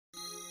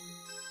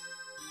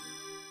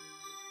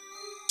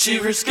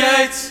Cheaper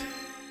skates,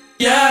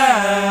 yeah.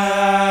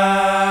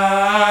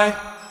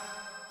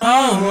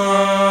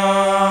 Alright.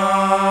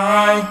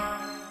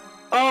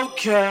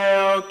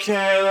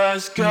 Okay,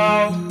 let's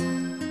go.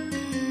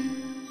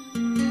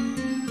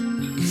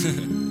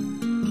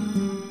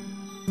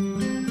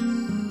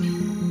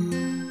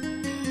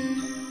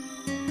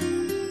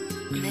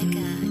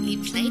 Nigga, you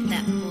played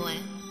that boy.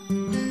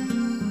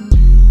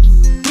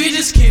 We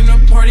just came to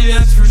party,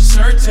 that's for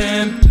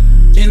certain.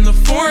 In the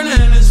foreign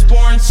and it's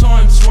born, so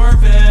I'm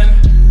swerving.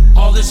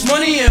 All this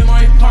money in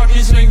my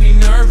pockets make me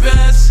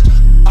nervous.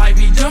 I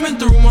be dumbing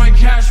through my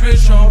cash,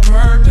 bitch, on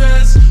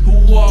purpose.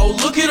 Whoa,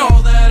 look at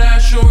all that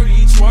ass,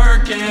 shorty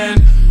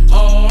twerking.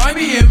 Oh, I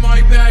be in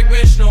my bag,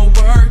 bitch, no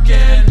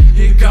berkin.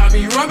 It got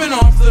me rubbing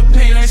off the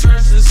paint, I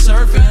scratched the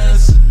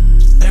surface.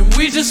 And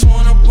we just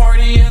wanna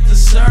party at the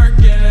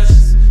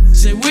circus.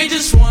 Say we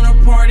just wanna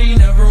party,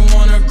 never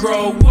wanna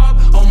grow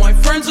up. All my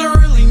friends are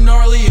really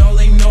gnarly, all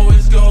they know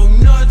is go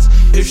nuts.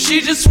 If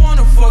she just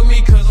wanna fuck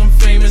me cause I'm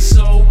famous,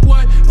 so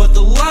what? But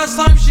the last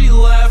time she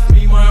left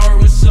me, my heart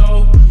was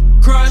so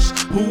crushed.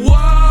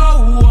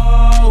 Whoa,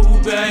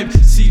 whoa, babe,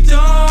 see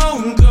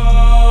don't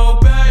go,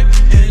 babe.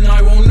 And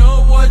I won't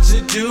know what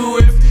to do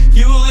if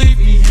you leave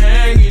me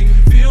hanging.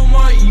 Feel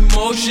my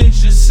emotions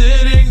just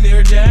sitting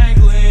there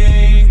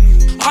dangling.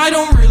 I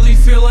don't really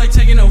feel like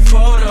taking no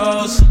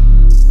photos.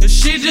 If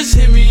she just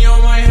hit me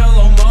on my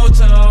hello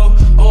moto.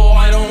 Oh,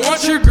 I don't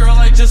want your girl,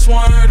 I just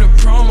want her to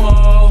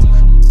promo.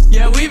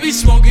 Yeah, we be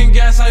smoking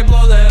gas, I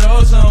blow that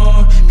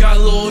ozone. Got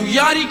Lil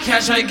Yachty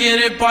cash, I get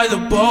it by the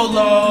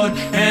boatload.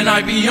 And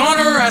I be on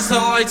her ass till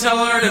I tell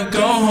her to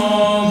go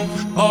home.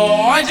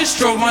 Oh, I just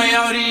drove my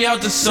Audi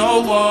out to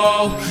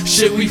Sowo.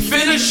 Shit, we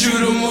finna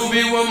shoot a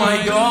movie with my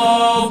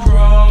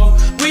GoPro.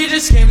 We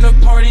just came to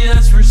party,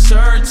 that's for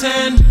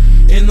certain.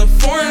 In the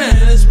foreign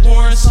and it's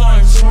born, so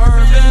I'm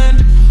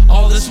swerving.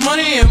 All this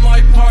money in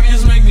my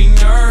pockets make me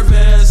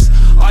nervous.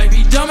 I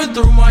be dumbing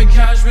through my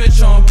cash,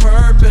 bitch, on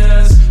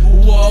purpose.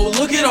 Whoa,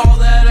 look at all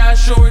that ass,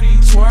 shorty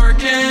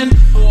twerking.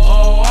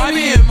 Oh, I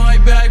be in my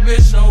bag,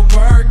 bitch, no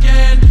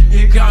berkin.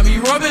 It got me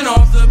rubbing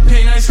off the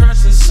paint, I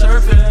scratched the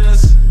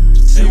surface.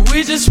 And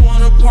we just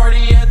wanna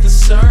party at the